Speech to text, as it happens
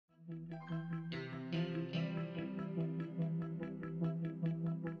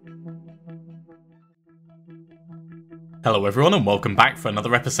Hello everyone and welcome back for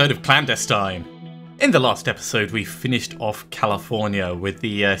another episode of Clandestine. In the last episode we finished off California with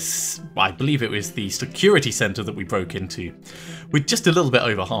the, I believe it was the security center that we broke into. We're just a little bit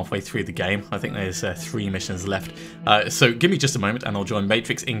over halfway through the game. I think there's 3 missions left. So give me just a moment and I'll join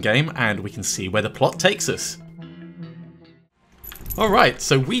Matryx in-game and we can see where the plot takes us. Alright,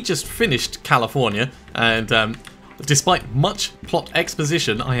 so we just finished California and despite much plot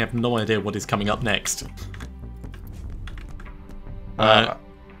exposition, I have no idea what is coming up next.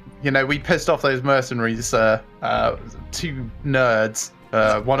 You know, we pissed off those mercenaries, 2 nerds,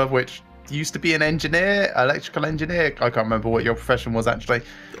 one of which used to be an engineer, electrical engineer. I can't remember what your profession was actually.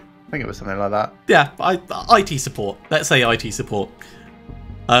 I think it was something like that. Yeah, IT support. Let's say IT support.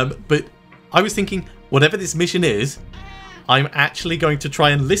 But I was thinking, whatever this mission is, I'm actually going to try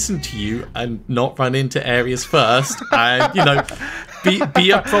and listen to you and not run into areas first and, you know,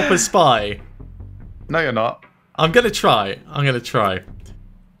 be a proper spy. No, you're not. I'm going to try.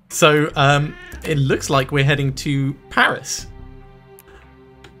 So, it looks like we're heading to Paris.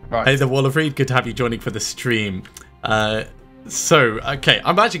 Right. Hey there, Wall of Reed. Good to have you joining for the stream. Okay,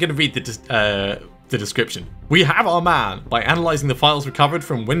 I'm actually going to read the description. We have our man. By analysing the files recovered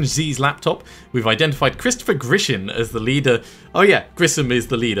from Wenzi's laptop, we've identified Christopher Grishin as the leader. Oh yeah, Grissom is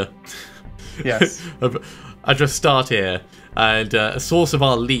the leader. Yes. I just start here. And a source of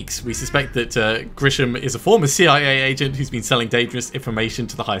our leaks, we suspect that Grishin is a former CIA agent who's been selling dangerous information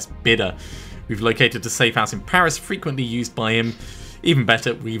to the highest bidder. We've located a safe house in Paris, frequently used by him. Even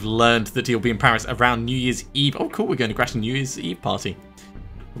better, we've learned that he'll be in Paris around New Year's Eve. Oh cool, we're going to crash a New Year's Eve party.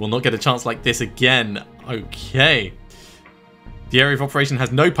 We'll not get a chance like this again. Okay. The area of operation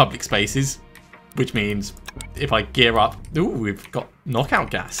has no public spaces, which means if I gear up... Ooh, we've got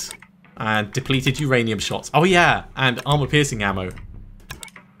knockout gas. And depleted uranium shots. Oh yeah, and armor piercing ammo.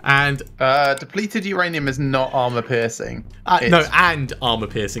 And depleted uranium is not armor piercing. No, and armor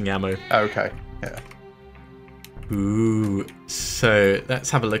piercing ammo. Okay, yeah. Ooh, so let's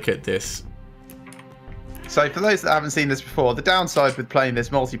have a look at this. So for those that haven't seen this before, the downside with playing this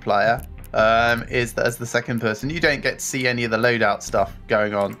multiplayer is that as the second person, you don't get to see any of the loadout stuff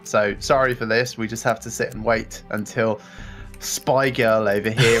going on. So sorry for this, we just have to sit and wait until Spy Girl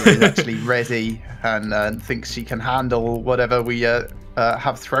over here is actually ready and thinks she can handle whatever we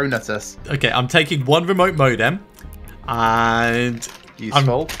have thrown at us. Okay, I'm taking 1 remote modem and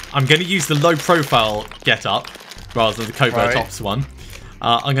useful. I'm going to use the low profile get up rather than the covert ops one.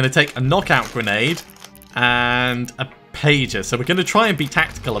 I'm going to take a knockout grenade and a pager. So we're going to try and be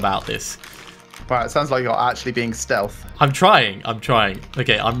tactical about this. Wow, it sounds like you're actually being stealth. I'm trying.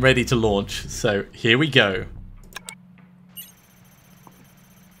 Okay, I'm ready to launch. So here we go.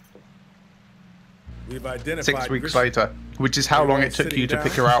 We've identified 6 weeks later, which is how long it took you to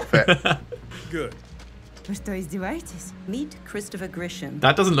pick your outfit. Good. Meet Christopher Grishin.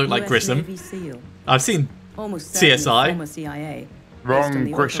 That doesn't look like Grissom. I've seen almost CSI. Former CIA. Wrong,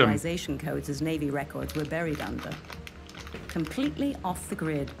 the Grissom. authorization codes his Navy records were buried under. Completely off the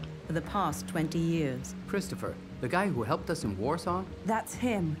grid for the past 20 years. Christopher, the guy who helped us in Warsaw? That's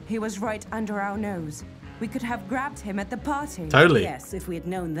him. He was right under our nose. We could have grabbed him at the party. Totally. Yes, if we had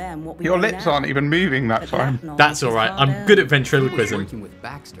known then what we Your know lips now. aren't even moving that But time. knowledge That's is alright. hard I'm good at earned. ventriloquism. Working with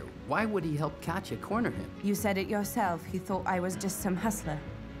Baxter. Why would he help Katya corner him? You said it yourself. He thought I was just some hustler.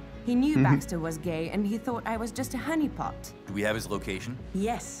 He knew Baxter was gay, and he thought I was just a honeypot. Do we have his location?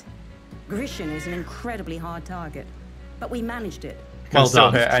 Yes. Grishin is an incredibly hard target, but we managed it. Well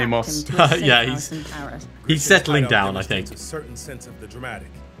Still done. hit Tracked Amos. him to a safe Yeah, house in Paris. He's settling down, I think. A certain sense of the dramatic.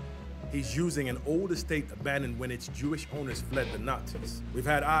 He's using an old estate abandoned when its Jewish owners fled the Nazis. We've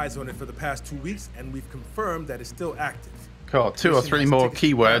had eyes on it for the past 2 weeks, and we've confirmed that it's still active. God, 2 or 3 more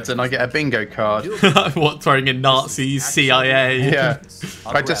keywords and I get a bingo card. What, throwing in Nazis, CIA? Yeah.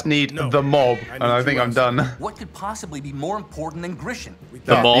 I just need the mob, and I think I'm done. What could possibly be more important than Grishin?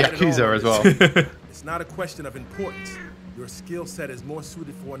 The mob. The Yakuza as well. It's not a question of importance. Your skill set is more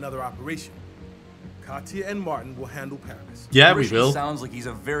suited for another operation. Katya and Martin will handle Paris. Yeah, we Grishin will. sounds like he's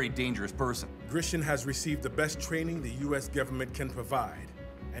a very dangerous person. Grishin has received the best training the U.S. government can provide,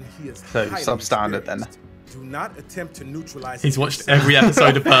 and he is So highly substandard then. experienced. Do not attempt to neutralize He's him watched yourself. every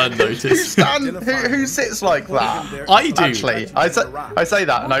episode of Burn Notice. Who sits like that? I do. Actually, I say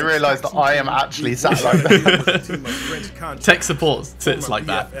that and I realise that I am actually sat like that. Tech support sits like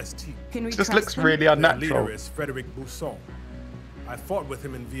that. Can we Just trust looks him? really Their unnatural. leader is Frederick Bousson. I fought with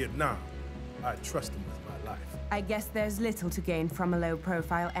him in Vietnam. I trust him with my life. I guess there's little to gain from a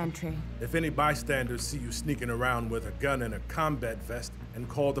low-profile entry. If any bystanders see you sneaking around with a gun and a combat vest and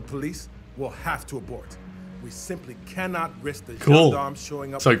call the police, we'll have to abort. We simply cannot risk the Cool. gendarmes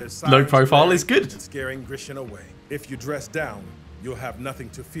showing up So, with their low sirens profile blaring is good. and scaring Grishin away. If you dress down, you'll have nothing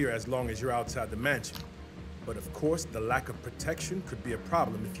to fear as long as you're outside the mansion. But of course, the lack of protection could be a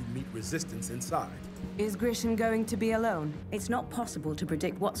problem if you meet resistance inside. Is Grishin going to be alone? It's not possible to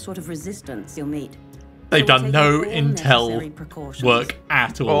predict what sort of resistance you'll meet. They've So we're done no taking all necessary intel precautions. work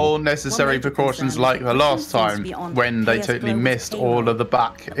at all. All necessary One major precautions concern like is the that last Grishin seems to time be on when they KS totally Global's missed payroll. all of the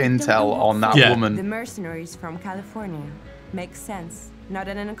back But we don't intel know on that Yeah. The woman. mercenaries from California. Makes sense. Not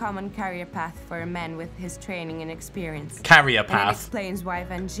an uncommon career path for a man with his training and experience. Carrier And it path. explains why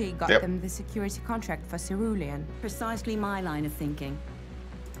Van G got Yep. them the security contract for Cerulean. Precisely my line of thinking.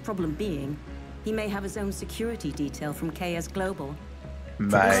 Problem being, he may have his own security detail from KS Global.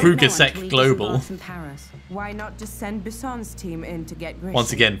 Mate. Krugersec Global. disembarks in Paris. Why not just send Bisson's team in to get Grishin?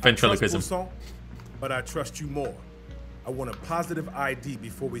 Once again, I trust ventriloquism. Poussin, but I trust you more. I want a positive ID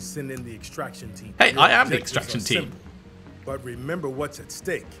before we send in the extraction team. Hey, Your I am the objectives extraction are team. simple. But remember what's at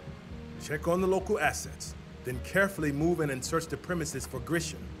stake. Check on the local assets, then carefully move in and search the premises for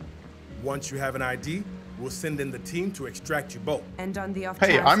Grishin. Once you have an ID, we'll send in the team to extract you both. And on the off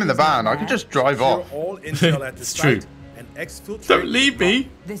Hey, chance I'm in the he's not van. I could there, just drive Secure off. all intel at the It's site true. and exfiltrate. Don't leave me.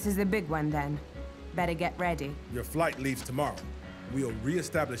 This is a big one then. Better get ready. Your flight leaves tomorrow. We'll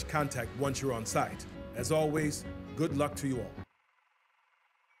re-establish contact once you're on site. As always, good luck to you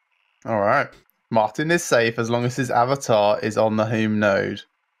all. All right. Martin is safe as long as his avatar is on the home node.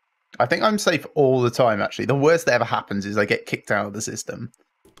 I think I'm safe all the time, actually. The worst that ever happens is I get kicked out of the system.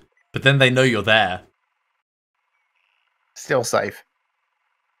 But then they know you're there. Still safe.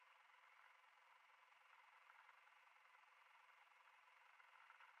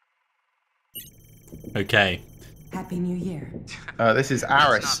 Okay. Happy New Year. This is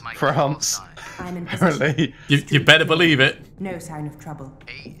Aris, France. I'm in position. Apparently. You better believe it. No sign of trouble.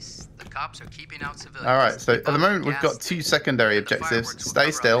 Ace. The cops are keeping out civilians. All right, so at the Debug moment we've gas got two secondary and the objectives. fireworks will Stay cover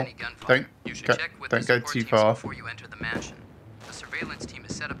up still. any gunfire. You should check with the Don't go support too teams far. before you enter the mansion. The surveillance team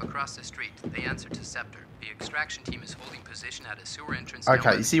is set up across the street. They answer to Scepter. The extraction team is holding position at a sewer entrance.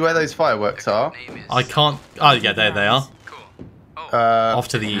 Okay, you see where those fireworks are? I can't. Oh, yeah, there they are. Cool. Oh, Off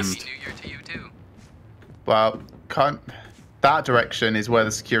to the Happy east. New Year to you too. Well, that direction is where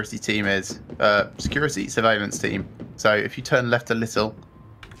the security team is. Security surveillance team. So if you turn left a little.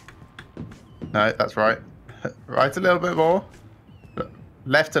 No, that's right. Right a little bit more.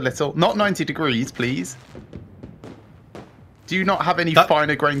 Left a little. Not 90 degrees, please. Do you not have any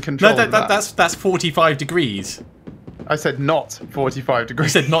finer grain control? No, than that? that's 45 degrees. I said not 45 You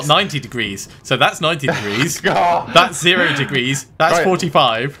degrees. said not 90 degrees. So that's 90 degrees. God. That's 0 degrees. That's Right.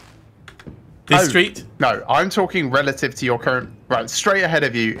 45. This Oh, street? No, I'm talking relative to your current. Right, straight ahead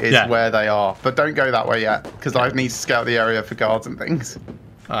of you is Yeah. where they are, but don't go that way yet because I need to scout the area for guards and things.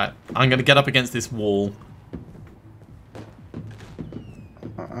 Alright, I'm going to get up against this wall.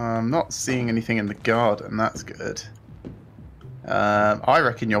 I'm not seeing anything in the garden. That's good. I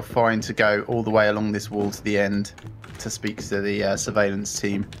reckon you're fine to go all the way along this wall to the end to speak to the surveillance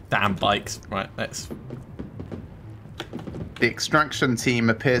team. Damn bikes. Right, let's... The extraction team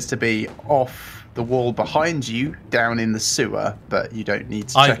appears to be off the wall behind you, down in the sewer, but you don't need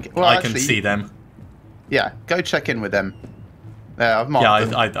to check it. Well, I actually, can see them. Yeah, go check in with them. There, I've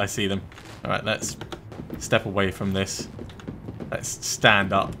marked Yeah, them. I see them. Alright, let's step away from this. Let's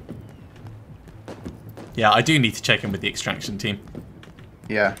stand up. Yeah, I do need to check in with the extraction team.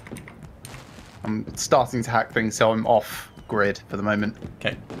 Yeah. I'm starting to hack things, so I'm off grid for the moment.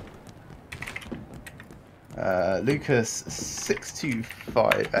 Okay. Lucas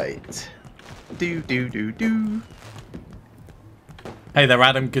 6258. Do. Hey there,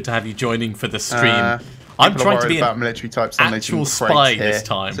 Adam. Good to have you joining for the stream. I'm People are trying to worried be about an military types actual spy this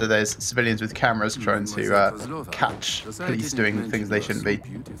time. So there's civilians with cameras trying to catch police doing things they shouldn't be.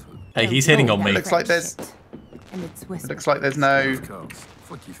 Hey, he's hitting on me. Looks like there's And it's whispered. looks like there's no And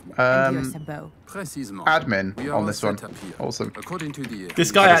you're Sabot. admin on this one. Awesome.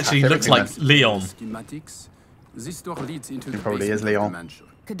 This guy actually looks like everything Leon. He probably is Leon.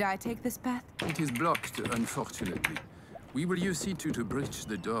 Could I take this path? It is blocked, unfortunately. We will use it to bridge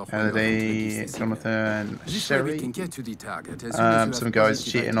the door. Kennedy, Jonathan, This way we Sherry. can get to the target. As soon as you have Some guys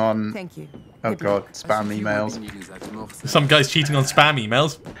positive cheating ID. on. Thank you. Oh Good god, luck. spam As if you emails. will be needing that more Some guy's cheating on spam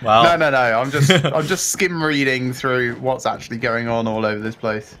emails. Wow. No. I'm just skim reading through what's actually going on all over this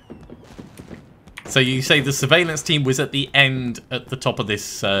place. So you say the surveillance team was at the end, at the top of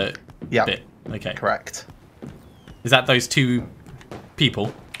this Yeah, bit. Okay. correct. Is that those two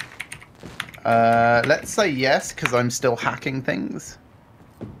people? Let's say yes, because I'm still hacking things.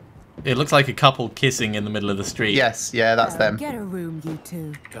 It looks like a couple kissing in the middle of the street. Yes, yeah, that's them. Get a room, you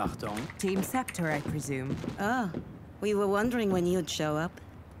two. Pardon? Team Scepter, I presume. Ah, we were wondering when you'd show up.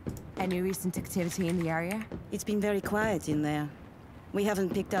 Any recent activity in the area? It's been very quiet in there. We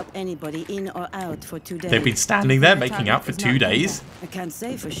haven't picked up anybody in or out for 2 days. They've been standing there making out for 2 days. I can't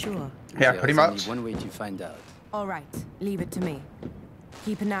say for sure. Yeah, pretty much. Only one way to find out. All right, leave it to me.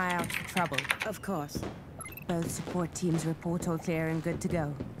 Keep an eye out for trouble. Of course. Both support teams report all clear and good to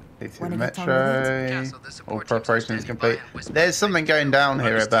go. It's in the Wanna get on with it? Yeah, metro. so the All support teams are preparations standing complete. by and whisper There's something going down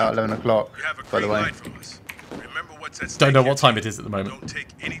here about 11 o'clock, You have a by the green way. light from us. Remember what's at Don't stake know here. what time it is at the moment. Don't take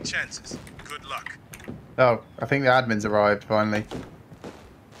any chances. Good luck. Oh, I think the admin's arrived finally.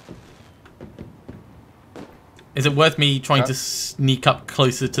 Is it worth me trying to sneak up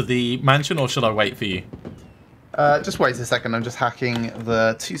closer to the mansion, or should I wait for you? Just wait a second. I'm just hacking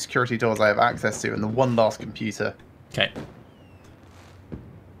the 2 security doors I have access to and the one last computer. Okay.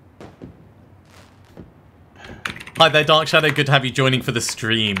 Hi there, Dark Shadow. Good to have you joining for the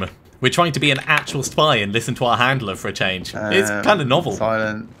stream. We're trying to be an actual spy and listen to our handler for a change. It's kind of novel.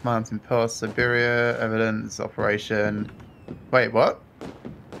 Silent, Mountain Pass, Siberia, evidence, operation. Wait, what?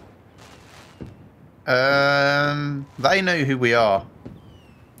 They know who we are.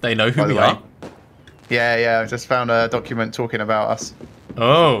 They know who By the we way. are. Yeah, I've just found a document talking about us.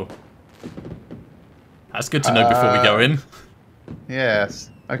 Oh. That's good to know before we go in. Yes.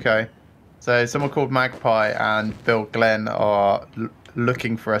 Okay. So someone called Magpie and Bill Glenn are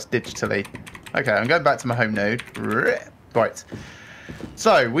looking for us digitally. Okay, I'm going back to my home node. Right.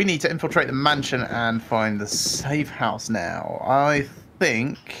 So we need to infiltrate the mansion and find the safe house now. I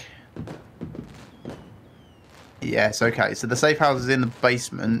think. Yes, okay. So the safe house is in the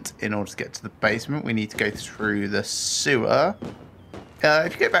basement. In order to get to the basement, we need to go through the sewer.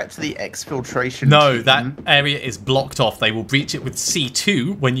 If you go back to the exfiltration No, team, that area is blocked off. They will breach it with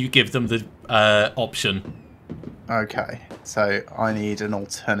C2 when you give them the option. Okay, so I need an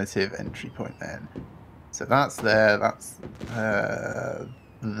alternative entry point then. So that's there, that's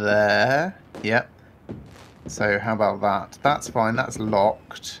there. Yep. So how about that? That's fine, that's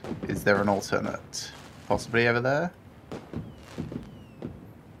locked. Is there an alternate? Possibly over there?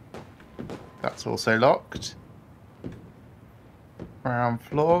 That's also locked. Ground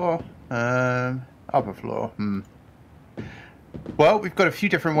floor. Upper floor. Well, we've got a few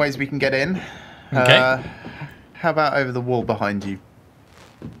different ways we can get in. Okay. How about over the wall behind you?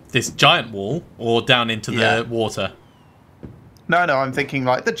 This giant wall or down into Yeah. the water? No, I'm thinking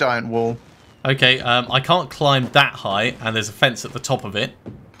like the giant wall. Okay, I can't climb that high, and there's a fence at the top of it.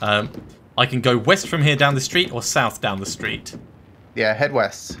 I can go west from here down the street or south down the street. Yeah, head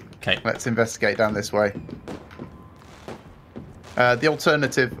west. Okay. Let's investigate down this way. The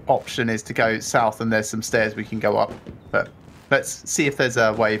alternative option is to go south, and there's some stairs we can go up. But let's see if there's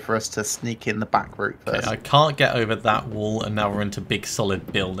a way for us to sneak in the back route first. Okay, I can't get over that wall, and now we're into big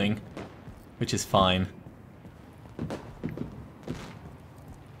solid building, which is fine.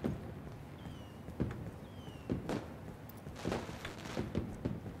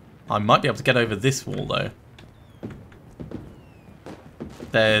 I might be able to get over this wall, though.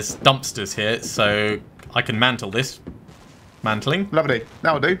 There's dumpsters here, so I can mantle this. Mantling. Lovely.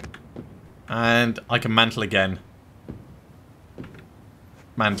 That'll do. And I can mantle again.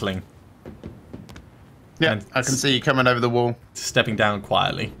 Mantling. Yeah, And I can see you coming over the wall. stepping down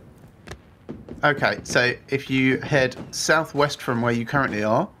quietly. Okay, so if you head southwest from where you currently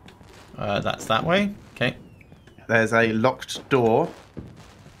are, That's that way. Okay. there's a locked door.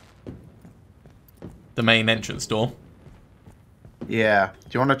 The main entrance door. Yeah. Do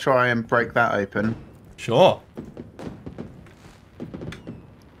you want to try and break that open? Sure.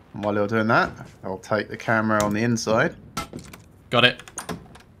 And while you're doing that, I'll take the camera on the inside. Got it.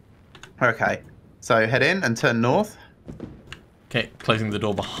 Okay. So head in and turn north. Okay, closing the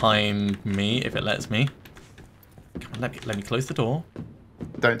door behind me, if it lets me. Come on, let me close the door.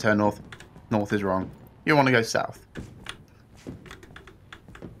 Don't turn north. North is wrong. You want to go south.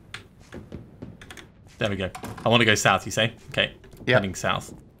 There we go. I want to go south, you say? Okay, Yep. heading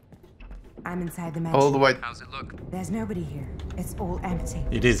south. I'm inside the mansion. All the way. How's it look? There's nobody here. It's all empty.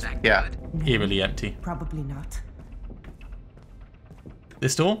 It is That Yeah. good? eerily empty. Probably not.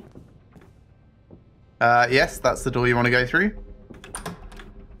 This door? Yes, that's the door you want to go through.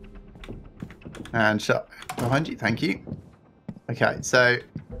 And shut behind you. Thank you. Okay, so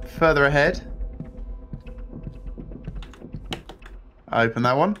further ahead. Open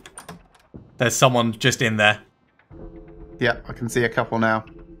that one. There's someone just in there. Yep, I can see a couple now.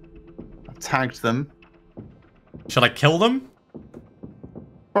 I've tagged them. Should I kill them?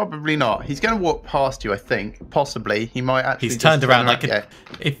 Probably not. He's going to walk past you, I think. Possibly. He might actually. He's turned around. I could. Yeah.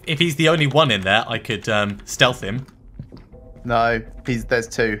 If he's the only one in there, I could stealth him. No, there's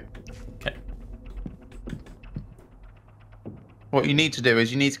two. Okay. What you need to do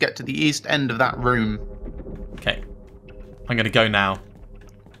is you need to get to the east end of that room. Okay. I'm going to go now.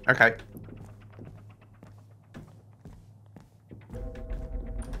 Okay.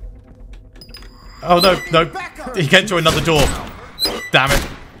 Oh, no. He came through another door. Damn it.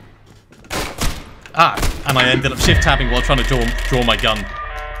 Ah, and I ended up shift-tabbing while trying to draw my gun.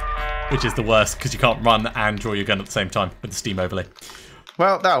 Which is the worst, because you can't run and draw your gun at the same time with the Steam overlay.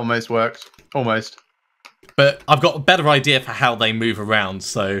 Well, that almost worked. Almost. But I've got a better idea for how they move around,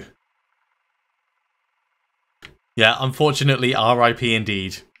 so... Yeah, unfortunately, RIP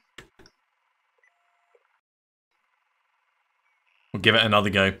indeed. We'll give it another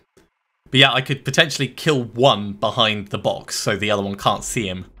go. But yeah, I could potentially kill one behind the box, so the other one can't see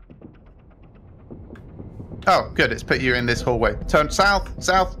him. Oh, good. It's put you in this hallway. Turn south,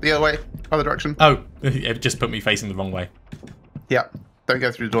 the other way, other direction. Oh, it just put me facing the wrong way. Yeah. Don't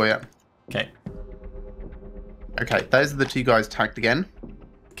go through the door yet. Okay. Okay, those are the two guys tagged again.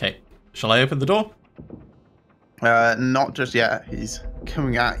 Okay. Shall I open the door? Not just yet. He's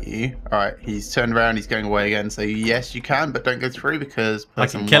coming at you. Alright, he's turned around, he's going away again. So yes, you can, but don't go through because... I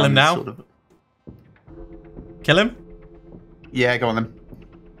can kill him now? Sort of... Kill him? Yeah, go on then.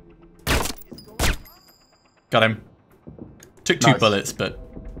 Got him. Took two bullets, but...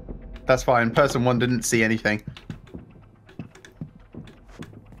 That's fine. Person one didn't see anything.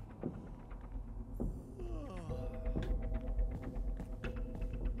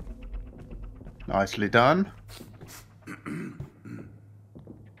 Nicely done.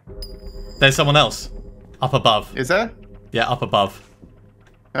 There's someone else. Up above. Is there? Yeah, up above.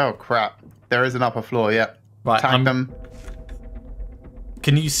 Oh, crap. There is an upper floor, yeah. Right, Tag them.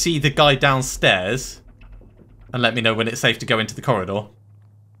 Can you see the guy downstairs? And let me know when it's safe to go into the corridor.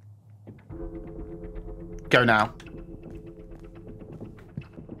 Go now.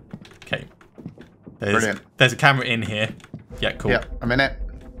 Okay. Brilliant. There's a camera in here. Yeah, cool. Yeah, I'm in it.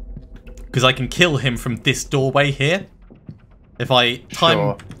 Because I can kill him from this doorway here. If I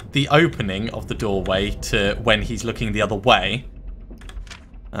time the opening of the doorway to when he's looking the other way.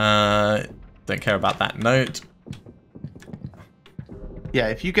 Don't care about that note. Yeah,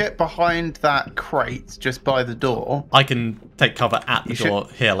 if you get behind that crate just by the door... I can take cover at the door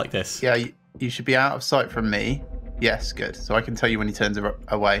here like this. Yeah, you should be out of sight from me. Yes, good. So I can tell you when he turns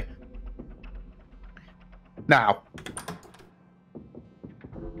away. Now.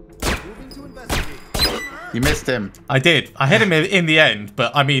 You missed him. I did. I hit him in the end,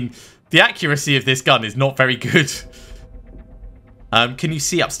 but I mean, the accuracy of this gun is not very good. Can you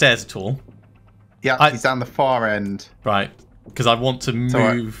see upstairs at all? Yeah, he's down the far end. Right. Because I want to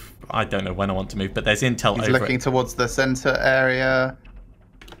move. I don't know when I want to move, but there's intel over it. He's looking towards the center area.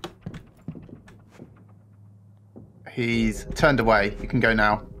 He's turned away. You can go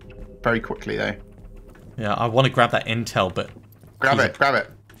now. Very quickly, though. Yeah, I want to grab that intel, but... Grab it.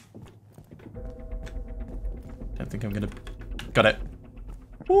 Don't think I'm going to... Got it.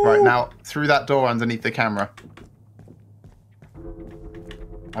 Right, now, through that door underneath the camera.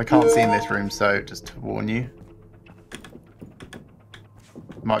 I can't see in this room, so just to warn you.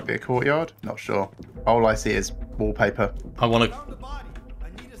 Might be a courtyard. Not sure. All I see is wallpaper. I want to...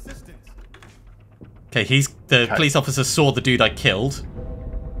 Okay, the police officer saw the dude I killed.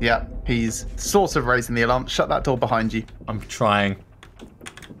 Yeah, he's sort of raising the alarm. Shut that door behind you. I'm trying.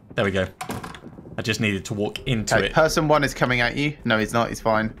 There we go. I just needed to walk into it. Person one is coming at you. No, he's not. He's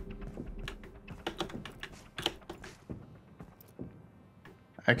fine.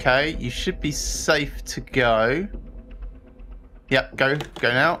 Okay, you should be safe to go. Yep, go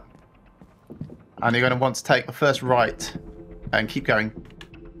now. And you're going to want to take the first right and keep going.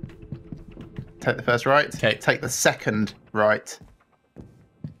 Take the first right. Okay. Take the second right.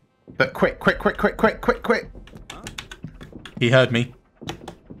 But quick. He heard me.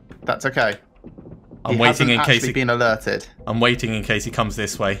 That's okay. I'm waiting in case he's been alerted. I'm waiting in case he comes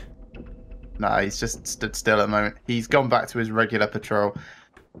this way. No, he's just stood still at the moment. He's gone back to his regular patrol.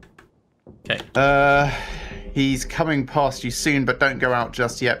 Okay. He's coming past you soon, but don't go out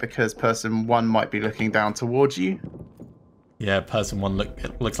just yet because person one might be looking down towards you. Yeah, person one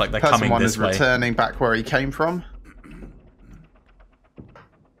looks like they're coming this way. Person one is returning back where he came from.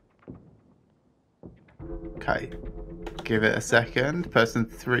 Okay. Give it a second. Person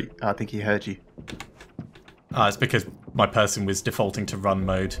three... Oh, I think he heard you. Ah, it's because my person was defaulting to run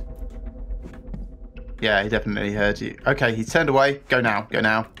mode. Yeah, he definitely heard you. Okay, he's turned away. Go now. Go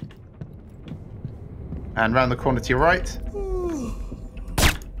now. And round the corner to your right.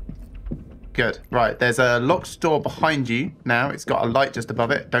 Good. Right, there's a locked door behind you now. It's got a light just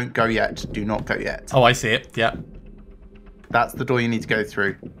above it. Don't go yet. Do not go yet. Oh, I see it. Yeah. That's the door you need to go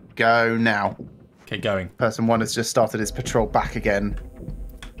through. Go now. Okay, going. Person 1 has just started his patrol back again.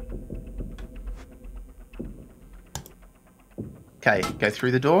 Okay, go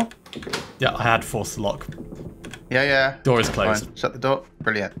through the door. Yeah, I had forced the lock. Yeah. Door is closed. Fine. Shut the door.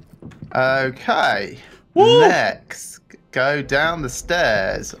 Brilliant. Okay. Woo! Next, go down the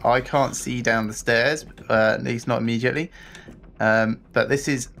stairs. I can't see down the stairs, at least not immediately. But this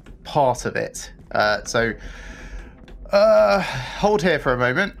is part of it. So hold here for a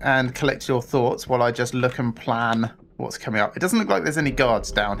moment and collect your thoughts while I just look and plan what's coming up. It doesn't look like there's any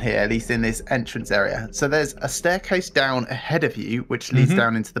guards down here, at least in this entrance area. So there's a staircase down ahead of you, which leads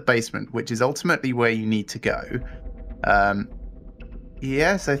down into the basement, which is ultimately where you need to go.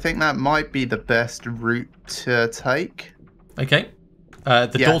 Yes, I think that might be the best route to take. Okay. The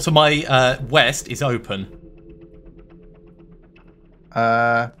door to my west is open.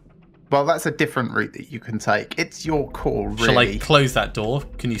 Well, that's a different route that you can take. It's your call, really. Shall I close that door?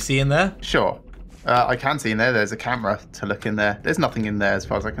 Can you see in there? Sure. I can see in there. There's a camera to look in there. There's nothing in there as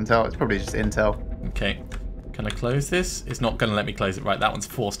far as I can tell. It's probably just intel. Okay. Can I close this? It's not going to let me close it. Right, that one's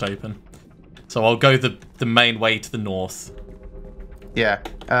forced open. So I'll go the main way to the north. Yeah.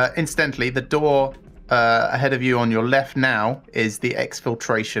 Incidentally, the door ahead of you on your left now is the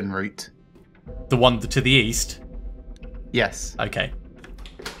exfiltration route. The one to the east? Yes. Okay.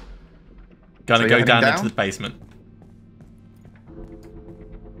 Gonna go down into the basement.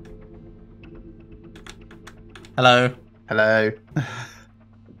 Hello. Hello.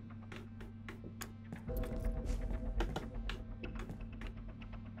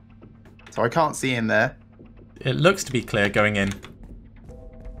 So I can't see in there. It looks to be clear going in.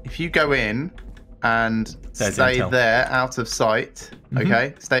 If you go in and There's stay intel. there out of sight,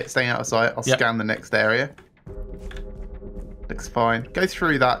 okay? Staying out of sight. I'll scan the next area. Looks fine. Go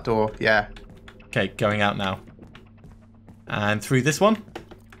through that door. Yeah. Okay, going out now. And through this one?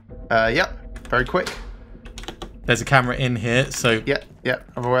 Yep. Very quick. There's a camera in here, so Yep.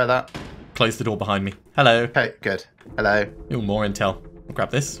 I'm aware of that. close the door behind me. Hello. Okay, good. Hello. Ooh, more intel. I'll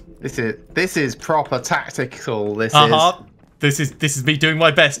grab this. This is proper tactical. This is. This is me doing my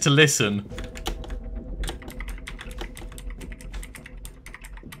best to listen.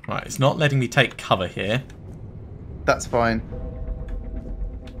 Right, it's not letting me take cover here. That's fine.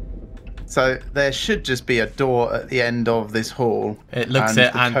 So there should just be a door at the end of this hall. It looks and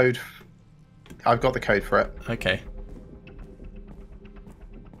it the and code. I've got the code for it. okay.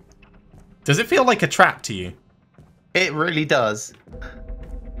 Does it feel like a trap to you? It really does.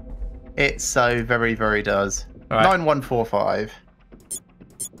 It so very, very does. All right. 9145.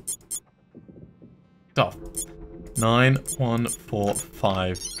 Stop.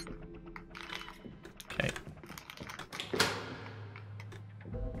 9145. Okay.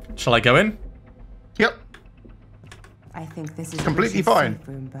 Shall I go in? Yep. I think this is Completely Grish's fine. safe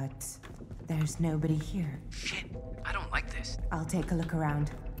room, but there's nobody here. Shit, I don't like this. I'll take a look around.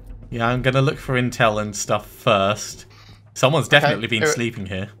 Yeah, I'm gonna look for intel and stuff first. Someone's definitely been here- sleeping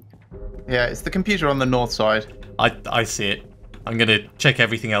here. Yeah, it's the computer on the north side. I see it. I'm gonna check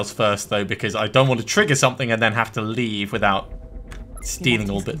everything else first though, because I don't want to trigger something and then have to leave without stealing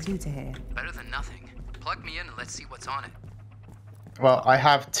all bits. Computer here. Better than nothing. Plug me in and let's see what's on it. Well, I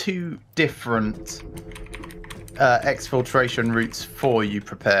have two different exfiltration routes for you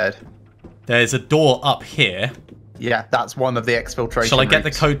prepared. There's a door up here. Yeah, that's one of the exfiltration Shall I get the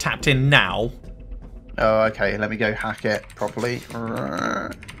routes. code tapped in now? Oh, okay. Let me go hack it properly.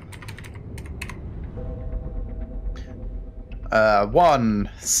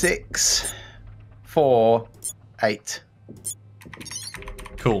 1648.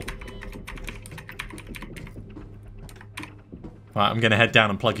 Cool. Right, I'm gonna head down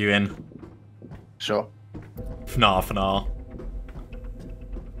and plug you in. Sure. FNAR.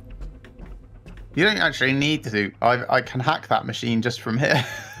 You don't actually need to. I can hack that machine just from here.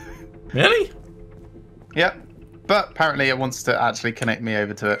 Really? Yep. But apparently it wants to actually connect me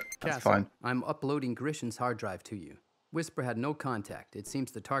over to it. That's Castle, fine. I'm uploading Grishin's hard drive to you. Whisper had no contact. It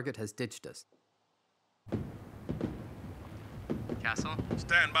seems the target has ditched us. Castle?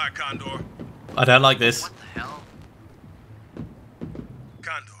 Stand by, Condor. I don't like this. What the hell?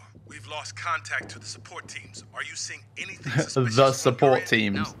 Condor, we've lost contact to the support teams. Are you seeing anything suspicious? The on support your end?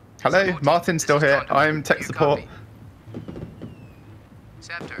 teams. No. Hello, Support team, Martin's this still is here. Condor. I'm Do tech you support. copy?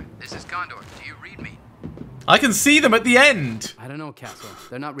 Scepter, this is Condor. Do you read me? I can see them at the end. I don't know, Castle.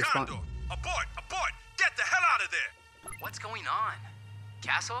 They're not responding. Condor, abort! Get the hell out of there! What's going on?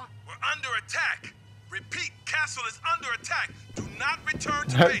 Castle? We're under attack. Repeat, Castle is under attack. Do not return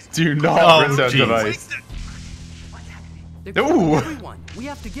to base. Do not Oh, return to jeez. base. What's happening? They're killing Ooh. everyone. We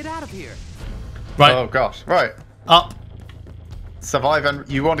have to get out of here. Right. Oh gosh. Right. Up. Survive and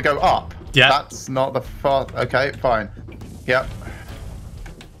you want to go up? Yeah. That's not the far. Okay, fine. Yep.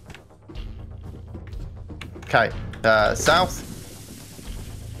 Okay. South.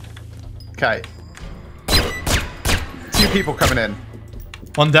 Okay. 2 people coming in.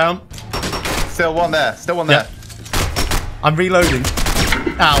 One down. Still one there. Still one there. I'm reloading.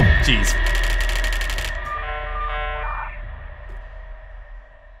 Ow. Jeez.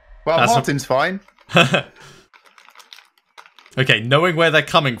 Well, That's Martin's fine. Okay, knowing where they're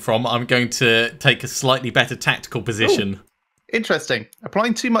coming from, I'm going to take a slightly better tactical position. Ooh. Interesting.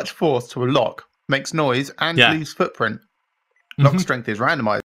 Applying too much force to a lock makes noise and leaves footprint. Lock strength is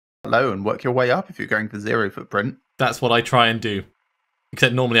randomized low and work your way up if you're going for 0 footprint. That's what I try and do.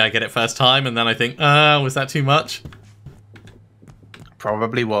 Except normally I get it first time and then I think, was that too much?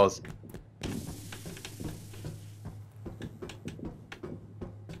 Probably was.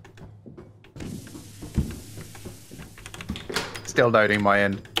 Still loading my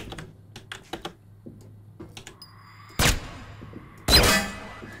end.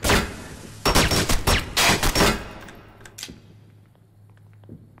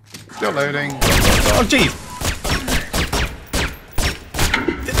 Still loading. Oh, jeez.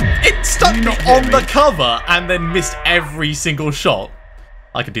 It stuck me on the cover and then missed every single shot.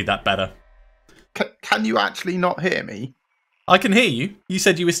 I could do that better. Can you actually not hear me? I can hear you. You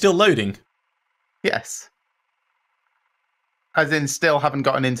said you were still loading. Yes. As in, still haven't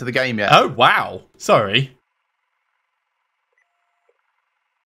gotten into the game yet. Oh, wow. Sorry.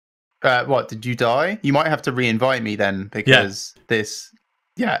 What, did you die? You might have to re-invite me then, because this...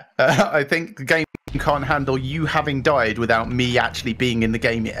 Yeah, I think the game can't handle you having died without me actually being in the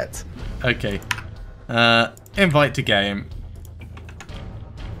game yet. Okay. Invite to game.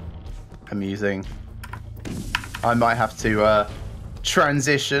 Amusing. I might have to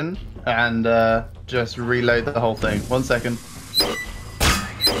transition and just reload the whole thing. 1 second.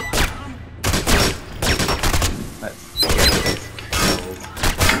 Let's get this killed.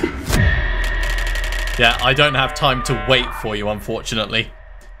 Yeah, I don't have time to wait for you, unfortunately.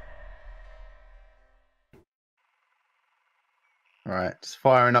 Right, just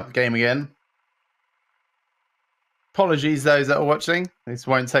firing up the game again. Apologies those that are watching. This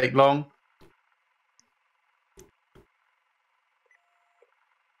won't take long.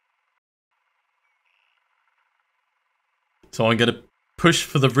 So I'm going to push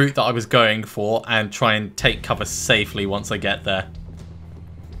for the route that I was going for and try and take cover safely once I get there.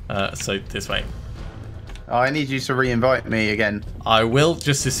 So this way. I need you to re-invite me again. I will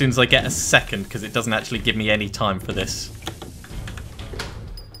just as soon as I get a second, because it doesn't actually give me any time for this.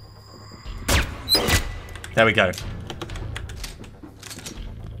 There we go.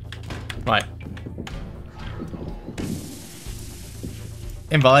 Right.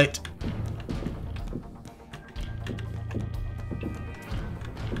 Invite.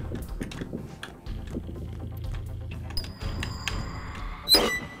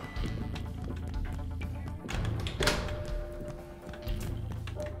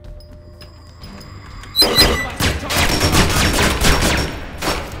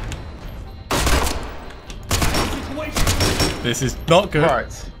 This is not good.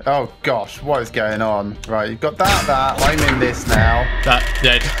 Right. Oh gosh, what is going on? Right, you've got that. I'm in this now. That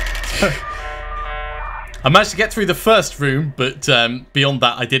dead. I managed to get through the first room, but beyond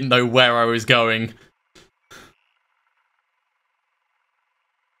that, I didn't know where I was going.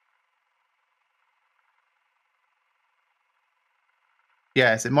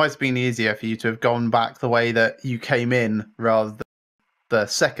 Yes, it might have been easier for you to have gone back the way that you came in rather than the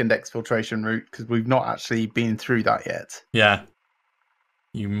second exfiltration route, because we've not actually been through that yet. Yeah.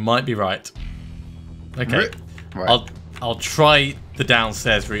 You might be right. Okay. Right. I'll try the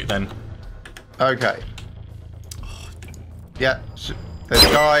downstairs route then. Okay. Yeah. There's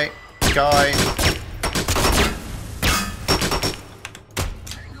a guy.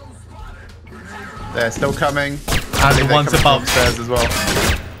 They're still coming. And the ones above stairs as well.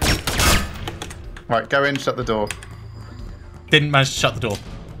 Right, go in, shut the door. Didn't manage to shut the door.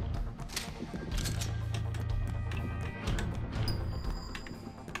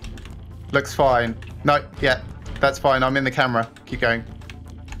 Looks fine. No, yeah, that's fine. I'm in the camera. Keep going.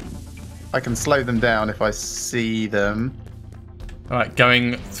 I can slow them down if I see them. Alright,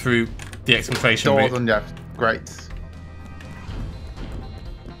 going through the exfiltration Doors route. on left. Great.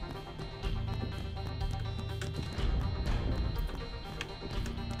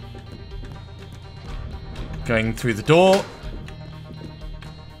 Going through the door.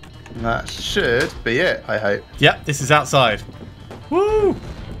 That should be it, I hope. Yep, this is outside. Woo!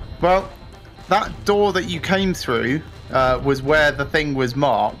 Well, that door that you came through was where the thing was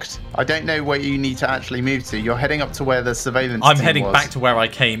marked. I don't know where you need to actually move to. You're heading up to where the surveillance I'm team heading was. back to where I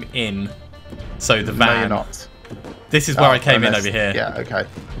came in. So the van. No, you're not. This is where I came in over here. Yeah, okay.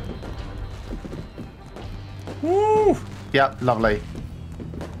 Woo! Yep, lovely.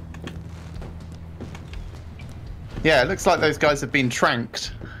 Yeah, it looks like those guys have been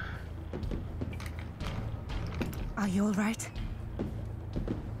tranked. Are you all right?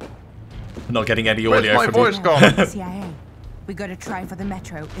 I'm not getting any Where's audio my from voice you. gone? CIA. We gotta try for the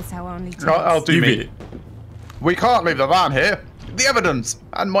metro. It's our only chance. I'll do You me. beat it. We can't leave the van here. The evidence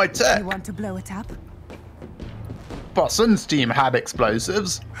and my tech. You want to blow it up? Busson's team had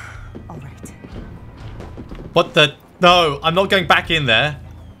explosives. All right. What the? No, I'm not going back in there.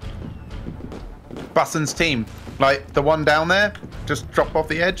 Busson's team, like the one down there, just drop off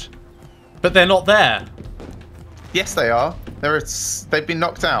the edge. But they're not there. Yes, they are. They've been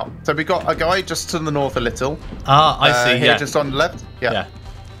knocked out. So we got a guy just to the north a little. Ah, I see. Here, Yeah. just on the left. Yeah.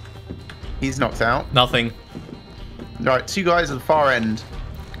 He's knocked out. Nothing. Right, two guys at the far end.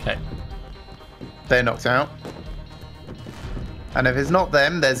 Okay. They're knocked out. And if it's not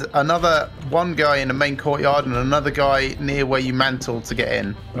them, there's one guy in the main courtyard and another guy near where you mantle to get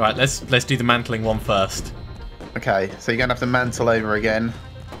in. All right. Let's do the mantling one first. Okay, so you're gonna have to mantle over again,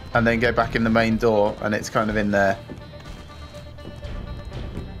 and then go back in the main door, and it's kind of in there.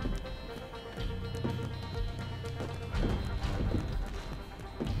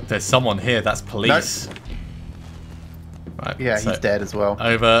 There's someone here. That's police. Nope. Right, Yeah, so he's dead as well.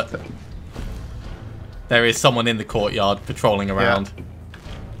 Over. There is someone in the courtyard patrolling around.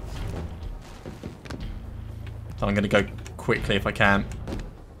 So I'm going to go quickly if I can.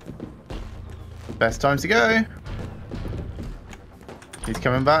 Best time to go. He's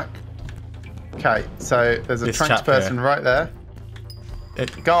coming back. Okay, so there's a This tranked chap person here. right there.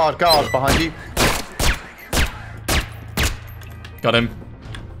 Guard behind you. Got him.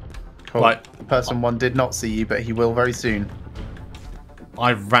 Cool. Right. Person one did not see you, but he will very soon.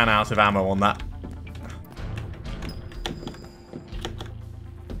 I ran out of ammo on that.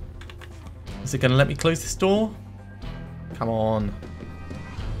 Is it going to let me close this door? Come on.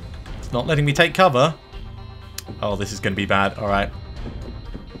 It's not letting me take cover. Oh, this is going to be bad. All right.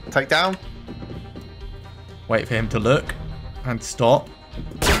 Take down. Wait for him to look and stop.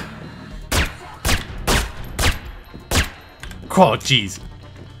 Oh, jeez.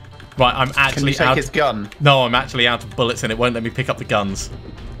 Right, I'm Can actually you take out. his gun? No, I'm actually out of bullets and it won't let me pick up the guns.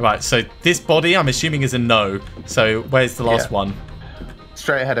 Right, so this body I'm assuming is a no. So where's the last one?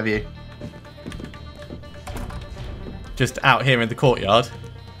 Straight ahead of you. Just out here in the courtyard.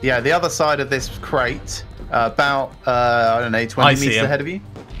 Yeah, the other side of this crate, about, I don't know, 20 see meters him. ahead of you.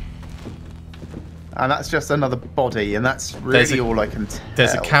 And that's just another body, and that's really all I can tell.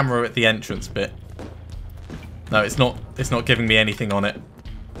 There's a camera at the entrance bit. No, it's not giving me anything on it.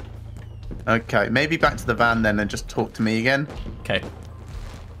 Okay, maybe back to the van then and just talk to me again. Okay.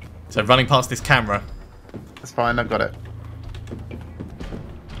 So running past this camera. That's fine, I've got it.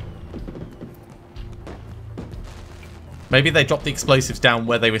 Maybe they dropped the explosives down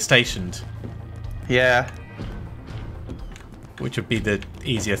where they were stationed. Yeah. Which would be the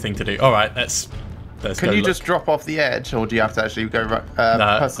easier thing to do. Alright, let's Can go you look. just drop off the edge, or do you have to actually go right?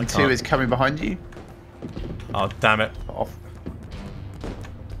 No, person I two can't. is coming behind you. Oh, damn it. Off.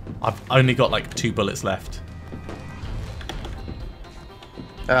 I've only got like 2 bullets left.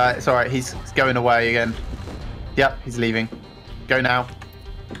 It's alright, he's going away again. Yep, he's leaving. Go now.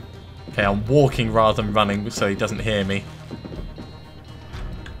 Okay, I'm walking rather than running so he doesn't hear me.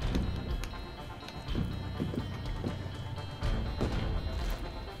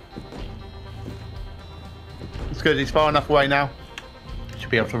 It's good, he's far enough away now. Should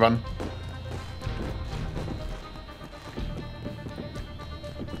be able to run.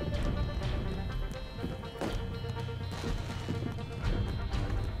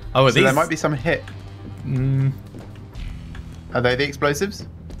 Oh, are So these? there might be some hit. Are they the explosives?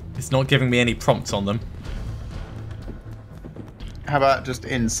 It's not giving me any prompts on them. How about just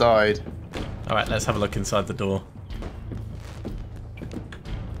inside? Alright, let's have a look inside the door.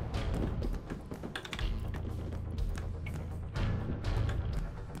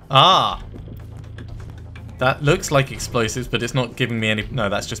 Ah! That looks like explosives, but it's not giving me any... No,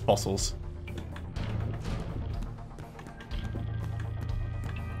 that's just bottles.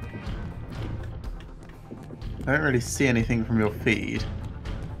 I don't really see anything from your feed.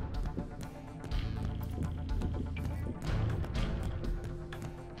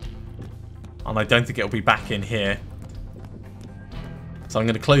 And I don't think it'll be back in here. So I'm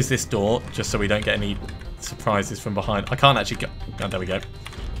going to close this door just so we don't get any surprises from behind. I can't actually go... Oh, there we go.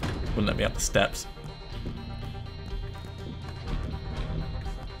 Wouldn't let me up the steps.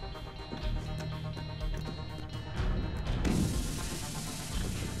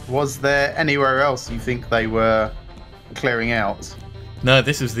 Was there anywhere else you think they were clearing out? No,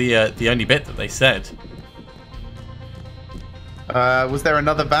 this was the only bit that they said. Was there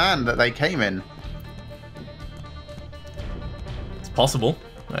another van that they came in? It's possible.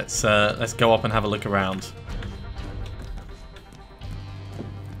 Let's go up and have a look around.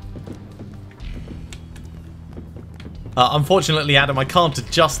 Unfortunately, Adam, I can't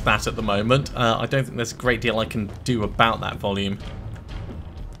adjust that at the moment. I don't think there's a great deal I can do about that volume.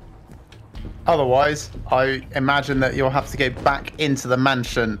 Otherwise, I imagine that you'll have to go back into the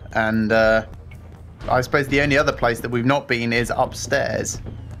mansion, and I suppose the only other place that we've not been is upstairs.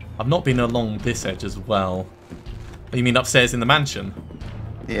 I've not been along this edge as well. Oh, you mean upstairs in the mansion?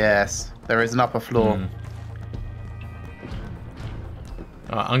 Yes, there is an upper floor.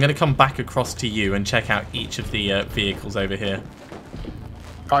 Alright, I'm going to come back across to you and check out each of the vehicles over here.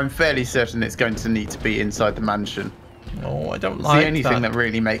 I'm fairly certain it's going to need to be inside the mansion. Oh, I don't It's like the only thing that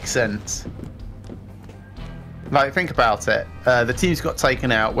really makes sense. Like, think about it. The teams got taken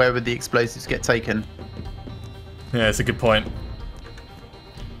out. Where would the explosives get taken? Yeah, it's a good point.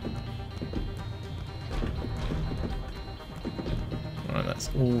 Alright, that's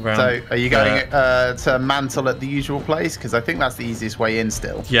all round. So, are you going to mantle at the usual place? Because I think that's the easiest way in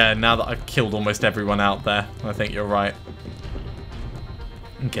still. Yeah, now that I've killed almost everyone out there, I think you're right.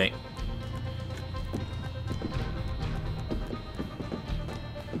 Okay.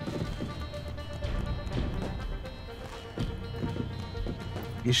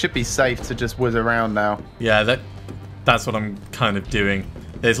 You should be safe to just whiz around now. Yeah, that's what I'm kind of doing.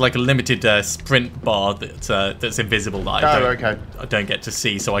 There's like a limited sprint bar that's invisible that I don't get to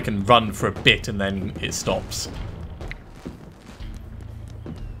see, so I can run for a bit and then it stops.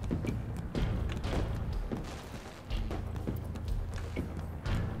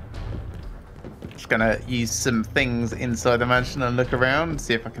 Just gonna use some things inside the mansion and look around,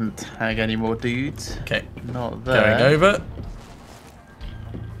 see if I can tag any more dudes. Okay. Not there. Going over.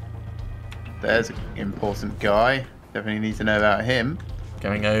 There's an important guy. Definitely need to know about him.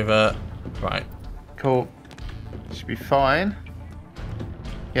 Going over. Right. Cool. Should be fine.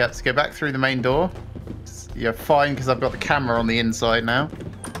 Yeah, let's go back through the main door. You're fine because I've got the camera on the inside now.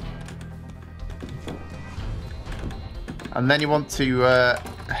 And then you want to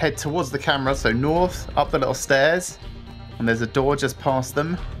head towards the camera, so north, up the little stairs. And there's a door just past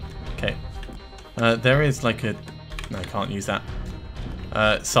them. Okay. There is like a... No, I can't use that.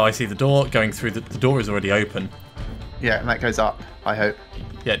 So I see the door going through. The door is already open. Yeah, and that goes up, I hope.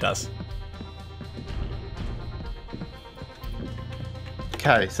 Yeah, it does.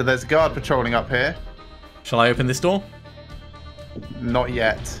 Okay, so there's a guard patrolling up here. Shall I open this door? Not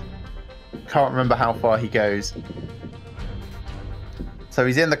yet. Can't remember how far he goes. So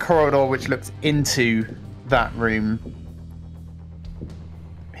he's in the corridor which looks into that room.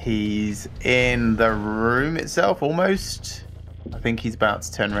 He's in the room itself, almost. I think he's about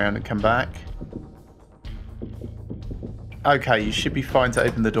to turn around and come back. Okay, you should be fine to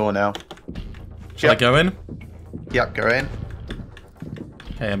open the door now. Shall I go in? Yep, go in.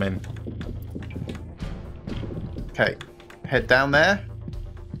 Okay, I'm in. Okay, head down there.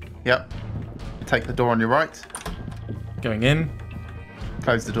 Yep. Take the door on your right. Going in.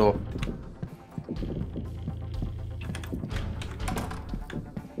 Close the door.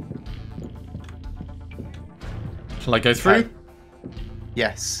 Shall I go through? Okay.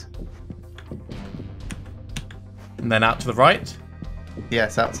 Yes. And then out to the right?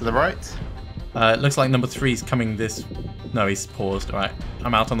 Yes, out to the right. It looks like number 3's coming this... No, he's paused. Alright,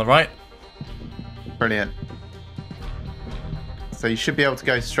 I'm out on the right. Brilliant. So you should be able to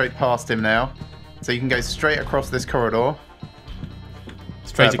go straight past him now. So you can go straight across this corridor.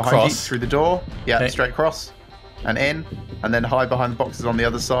 Straight behind across? you, through the door. Yeah, Okay. straight across. And in. And then hide behind the boxes on the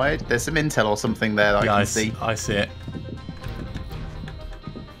other side. There's some intel or something there that I can see. I see it.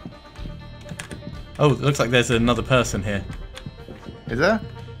 Oh, it looks like there's another person here. Is there?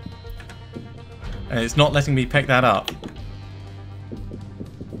 And it's not letting me pick that up.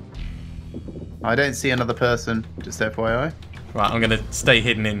 I don't see another person, just FYI. Right, I'm going to stay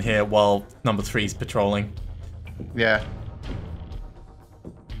hidden in here while number 3's patrolling. Yeah.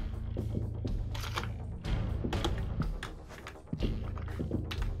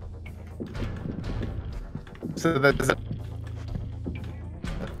 So there's a...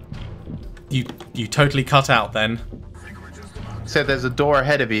 You totally cut out then. So there's a door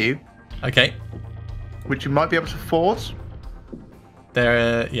ahead of you, Okay. which you might be able to force.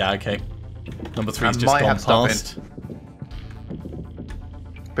 There, yeah, okay. Number 3's just might gone have stopped past.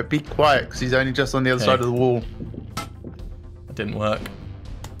 But be quiet, because he's only just on the other side of the wall. That didn't work.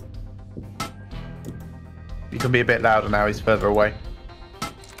 You can be a bit louder now, he's further away.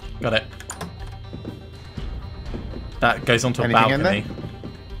 Got it. That goes onto a Anything in balcony.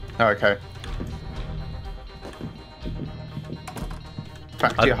 Oh, okay.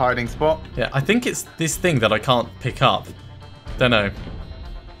 Back to your hiding spot. Yeah, I think it's this thing that I can't pick up. Don't know.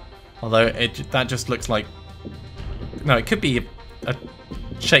 Although that just looks like... No, it could be a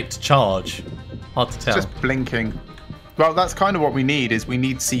shaped charge. Hard to tell. It's just blinking. Well, that's kind of what we need, is we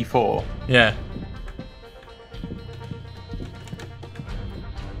need C4. Yeah.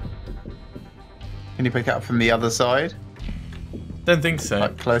 Can you pick it up from the other side? Don't think so.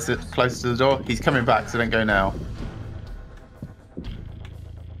 Like closer to the door? He's coming back, so don't go now.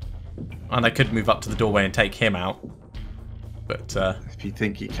 And I could move up to the doorway and take him out. But, if you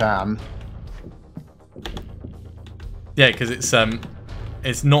think you can. yeah, because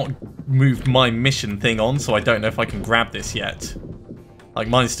it's not moved my mission thing on, so I don't know if I can grab this yet. Like,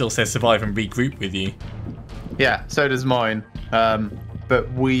 mine still says survive and regroup with you. Yeah, so does mine.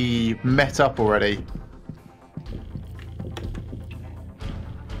 But we met up already.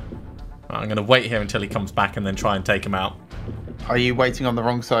 I'm going to wait here until he comes back and then try and take him out. Are you waiting on the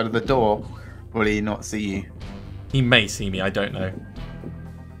wrong side of the door? Will he not see you? He may see me, I don't know.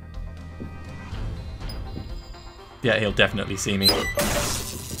 Yeah, he'll definitely see me.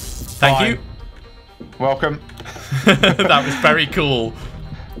 Thank Fine. you. Welcome. That was very cool.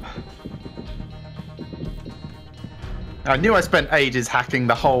 I knew I spent ages hacking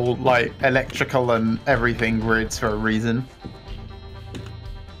the whole, like, electrical and everything grids for a reason.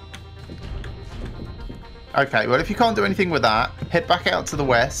 Okay, well, if you can't do anything with that, head back out to the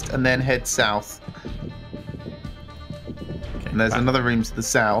west and then head south. Okay, And there's back. another room to the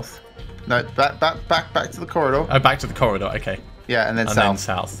south. No, back to the corridor. Oh, back to the corridor, okay. Yeah, and then And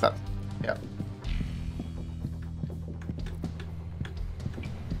south. then south. Yeah.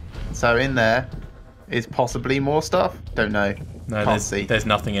 So in there is possibly more stuff. Don't know. No, Can't see. there's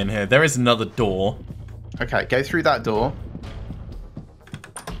nothing in here. There is another door. Okay, go through that door.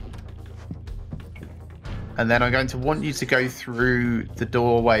 And then I'm going to want you to go through the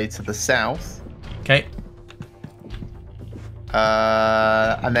doorway to the south. Okay.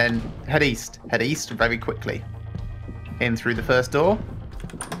 And then head east. Head east very quickly. In through the first door.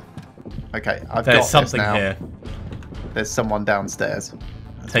 Okay, I've There's got something this now. here. There's someone downstairs.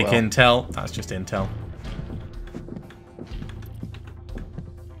 as Take well. intel. That's just intel.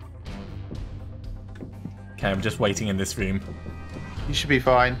 Okay, I'm just waiting in this room. You should be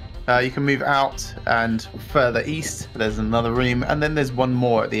fine. You can move out and further east. There's another room, and then there's one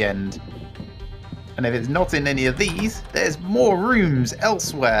more at the end. And if it's not in any of these, there's more rooms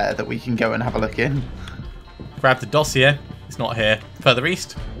elsewhere that we can go and have a look in. Grab the dossier. It's not here. Further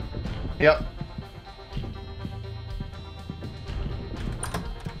east. Yep.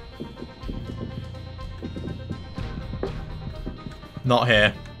 Not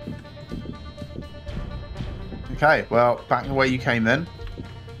here. Okay, well, back the way you came then.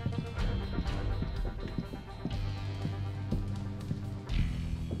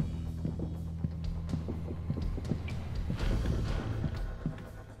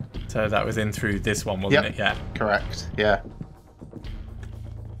 So that was in through this one, wasn't Yep. it? Yeah. Correct, yeah.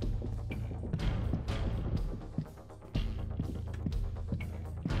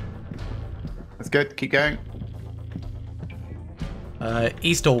 That's good, keep going.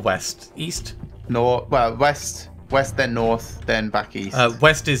 East or west? East? North, well, west, then north, then back east.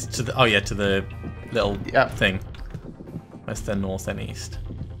 West is to the... Oh, yeah, to the little Yep. thing. West, then north, then east.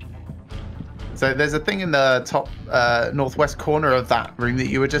 So there's a thing in the top northwest corner of that room that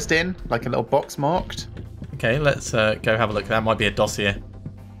you were just in, like a little box marked. Okay, let's go have a look. That might be a dossier.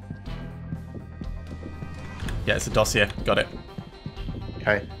 Yeah, it's a dossier. Got it.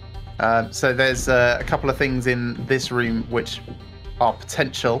 Okay. So there's a couple of things in this room which are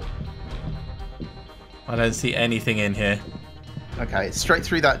potential. I don't see anything in here. Okay, straight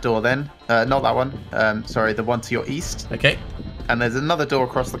through that door then. Not that one. Sorry, the one to your east. Okay, And there's another door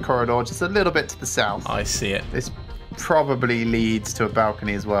across the corridor, just a little bit to the south. I see it. This probably leads to a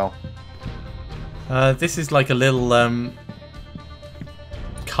balcony as well. This is like a little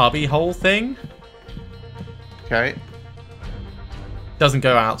cubby hole thing. Okay. Doesn't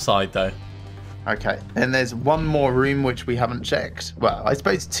go outside though. Okay. Then there's one more room which we haven't checked. Well, I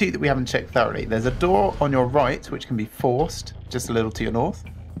suppose two that we haven't checked thoroughly. There's a door on your right which can be forced, just a little to your north.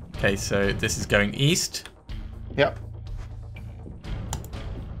 Okay, so this is going east. Yep.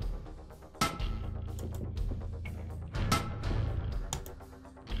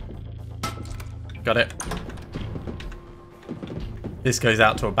 got it. This goes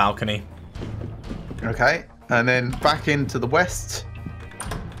out to a balcony. Okay, and then back into the west.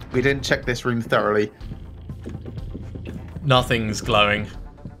 We didn't check this room thoroughly. Nothing's glowing.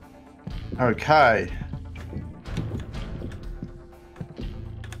 Okay.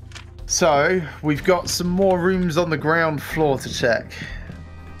 So, we've got some more rooms on the ground floor to check.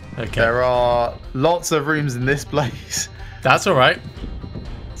 Okay. There are lots of rooms in this place. That's alright.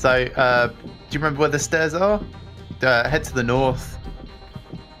 So, do you remember where the stairs are? Head to the north.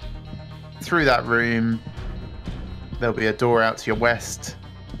 Through that room. There'll be a door out to your west.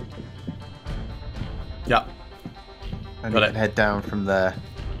 Yep. And Got you it. can head down from there.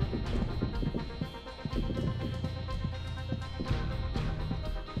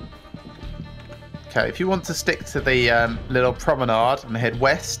 Okay, if you want to stick to the little promenade and head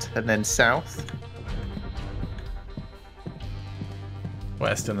west and then south.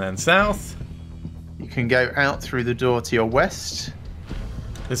 West and then south. You can go out through the door to your west.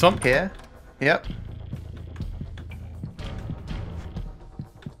 This one? Here. Yep.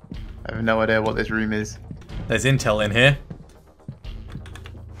 I have no idea what this room is. There's intel in here.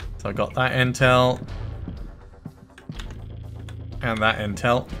 So I got that intel. And that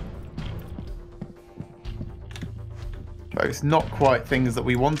intel. Both not quite things that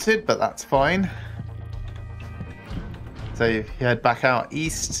we wanted, but that's fine. So you head back out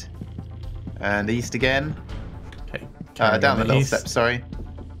east. And east again. Okay. Down the little east. steps, sorry.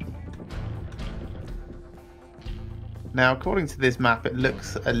 Now, according to this map, it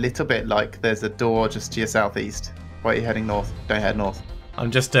looks a little bit like there's a door just to your southeast. Why are you heading north? Don't head north. I'm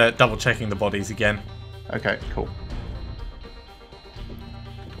just double checking the bodies again. Okay, cool.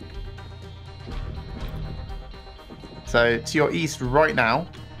 So, to your east right now.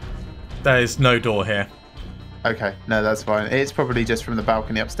 There's no door here. Okay, no, that's fine. It's probably just from the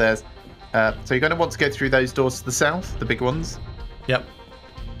balcony upstairs. So you're going to want to go through those doors to the south, the big ones. Yep.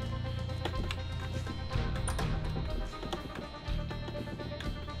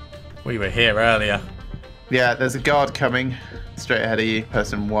 We were here earlier. Yeah, there's a guard coming straight ahead of you,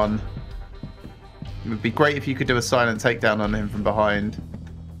 person 1. It would be great if you could do a silent takedown on him from behind.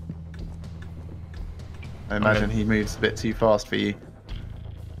 I imagine he moves a bit too fast for you.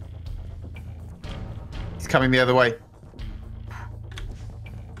 He's coming the other way.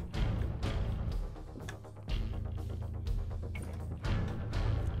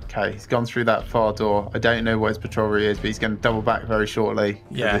 Okay, he's gone through that far door. I don't know where his patrol route is, but he's going to double back very shortly.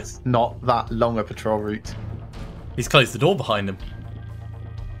 'Cause Yeah. it's not that long a patrol route. He's closed the door behind him.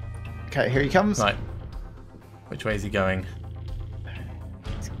 Okay, here he comes. Right. Which way is he going?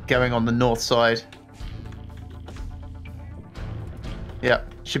 He's going on the north side.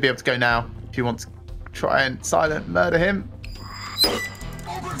 Yep, should be able to go now. If you want to try and silent murder him.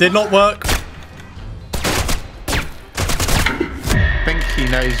 Did not work. I think he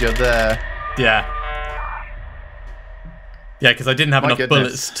knows you're there. Yeah. Yeah, because I didn't have My enough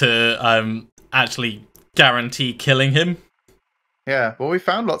goodness. bullets to actually guarantee killing him. Yeah, well, we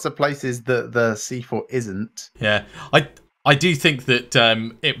found lots of places that the C4 isn't. Yeah. I do think that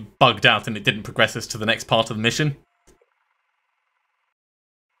it bugged out and it didn't progress us to the next part of the mission.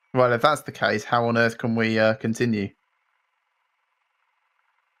 Well, if that's the case, how on earth can we continue?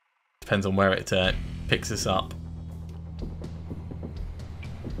 Depends on where it picks us up.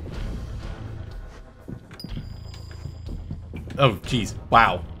 Oh, jeez.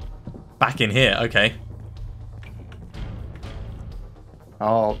 Wow. Back in here. Okay.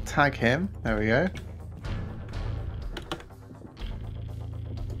 I'll tag him. There we go.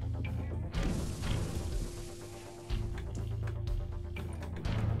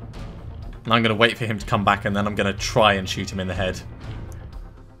 And I'm going to wait for him to come back and then I'm going to try and shoot him in the head.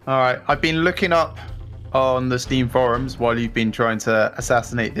 Alright, I've been looking up on the Steam forums while you've been trying to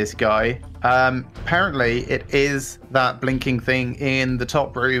assassinate this guy. Apparently, it is that blinking thing in the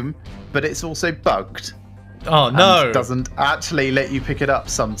top room, but it's also bugged. Oh, no. And doesn't actually let you pick it up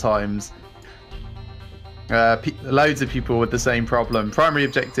sometimes. Loads of people with the same problem. Primary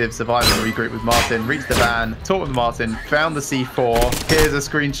objective, survive and regroup with Martin. Reach the van, talk with Martin, found the C4. Here's a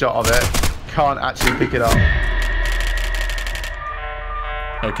screenshot of it. Can't actually pick it up.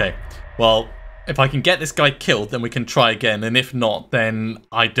 Okay. Well, if I can get this guy killed, then we can try again. And if not, then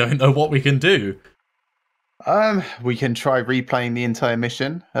I don't know what we can do. We can try replaying the entire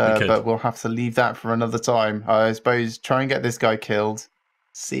mission, but we'll have to leave that for another time. I suppose try and get this guy killed,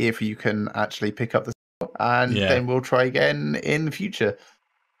 see if you can actually pick up the and then we'll try again in the future.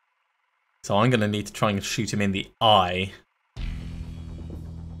 So I'm going to need to try and shoot him in the eye.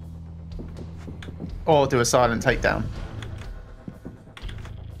 Or do a silent takedown.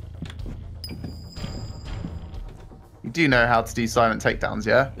 You do know how to do silent takedowns,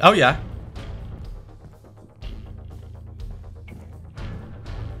 yeah? Oh, yeah.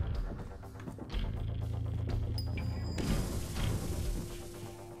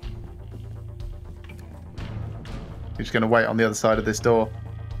 You're just going to wait on the other side of this door.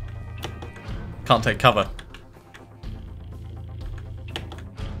 Can't take cover.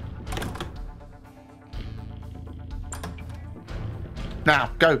 Now,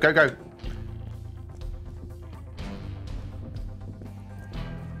 go, go, go.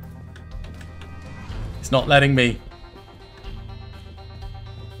 It's not letting me.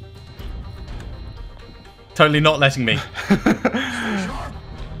 Totally not letting me.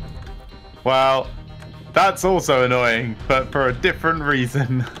 Well, that's also annoying, but for a different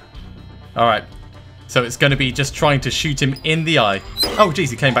reason. All right. So it's going to be just trying to shoot him in the eye. Oh, geez,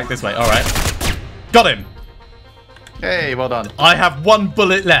 he came back this way. All right. Got him. Hey, well done. I have 1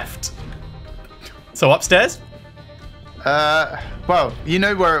 bullet left. So upstairs? Well, you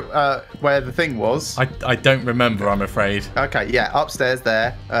know where the thing was. I don't remember, I'm afraid. Okay, yeah, upstairs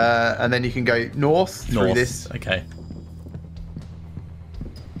there. And then you can go north through this. Okay.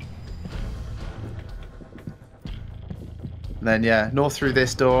 And then, yeah, north through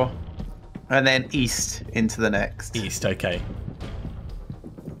this door. And then east into the next. East, okay.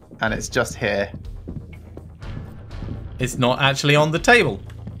 And it's just here. It's not actually on the table.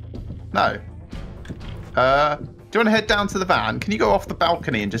 No. Do you want to head down to the van? Can you go off the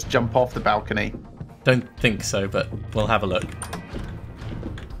balcony and just jump off the balcony? Don't think so, but we'll have a look.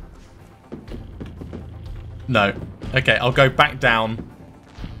 No. Okay, I'll go back down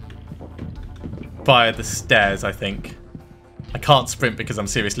via the stairs, I think. I can't sprint because I'm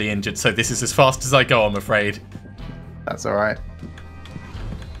seriously injured, so this is as fast as I go, I'm afraid. That's alright.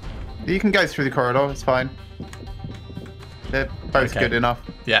 You can go through the corridor, it's fine. They're both good enough.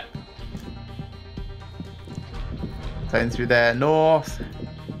 Yeah. So in through there, north.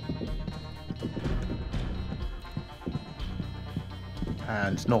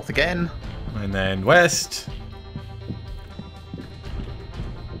 And north again. And then west.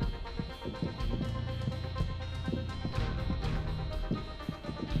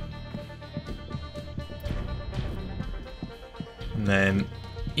 And then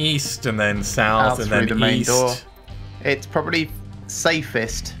east, and then south, out and through then the main east. door. It's probably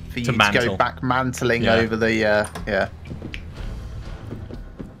safest for you to mantle. go back mantling over the yeah.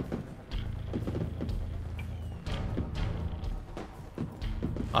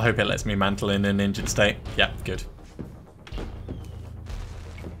 I hope it lets me mantle in an injured state. Yeah, good.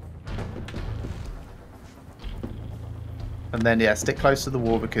 And then yeah, stick close to the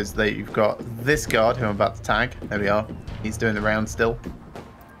wall because you've got this guard who I'm about to tag. There we are. He's doing the round still.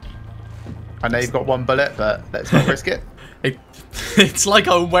 I know you've got 1 bullet, but let's not risk it. It's like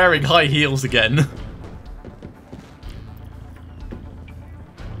I'm wearing high heels again.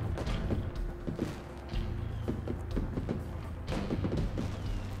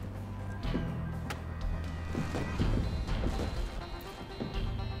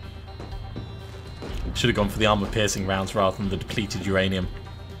 Should have gone for the armor-piercing rounds rather than the depleted uranium.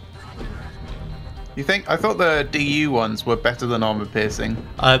 You think? I thought the DU ones were better than armor piercing.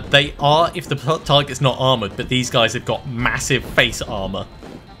 They are if the target's not armored, but these guys have got massive face armor.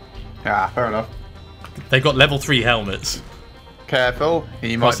 Ah, fair enough. They've got level 3 helmets. Careful,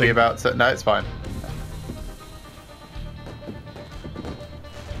 you might be about to... No, it's fine.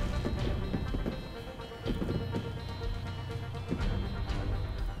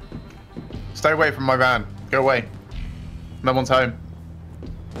 Stay away from my van. Go away. No one's home.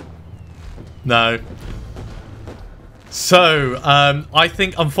 No. So, I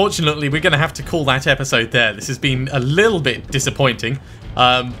think, unfortunately, we're going to have to call that episode there. This has been a little bit disappointing,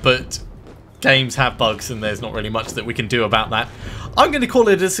 but games have bugs, and there's not really much that we can do about that. I'm going to call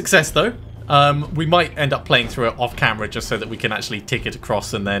it a success, though. We might end up playing through it off camera just so that we can actually tick it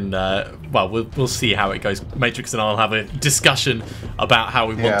across, and then, well, we'll see how it goes. Matryx and I'll have a discussion about how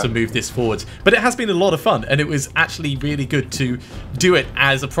we want to move this forward. But it has been a lot of fun, and it was actually really good to do it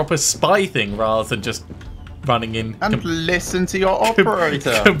as a proper spy thing rather than just running in and listen to your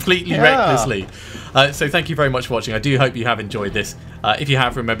operator completely recklessly. So thank you very much for watching. I do hope you have enjoyed this. If you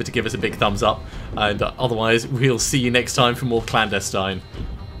have, remember to give us a big thumbs up, and otherwise we'll see you next time for more Clandestine.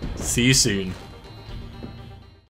 See you soon.